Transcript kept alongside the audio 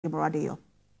Boradio.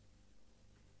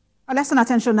 Let's turn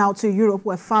attention now to Europe,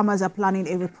 where farmers are planning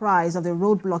a reprise of the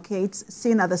road blockades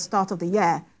seen at the start of the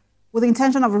year, with the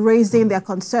intention of raising their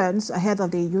concerns ahead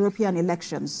of the European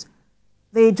elections.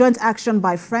 The joint action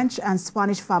by French and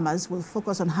Spanish farmers will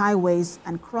focus on highways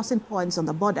and crossing points on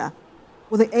the border,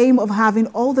 with the aim of having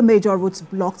all the major routes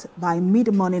blocked by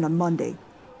mid-morning on Monday.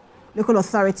 Local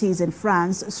authorities in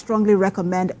France strongly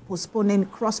recommend postponing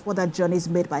cross-border journeys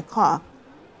made by car.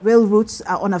 Rail routes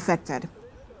are unaffected.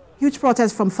 Huge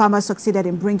protests from farmers succeeded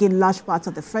in bringing large parts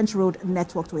of the French road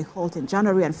network to a halt in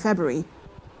January and February,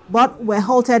 but were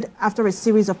halted after a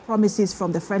series of promises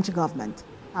from the French government.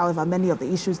 However, many of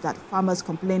the issues that farmers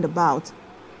complained about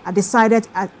are decided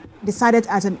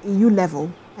at an EU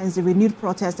level, hence the renewed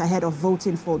protest ahead of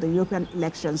voting for the European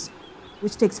elections,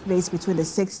 which takes place between the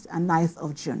 6th and 9th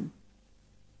of June.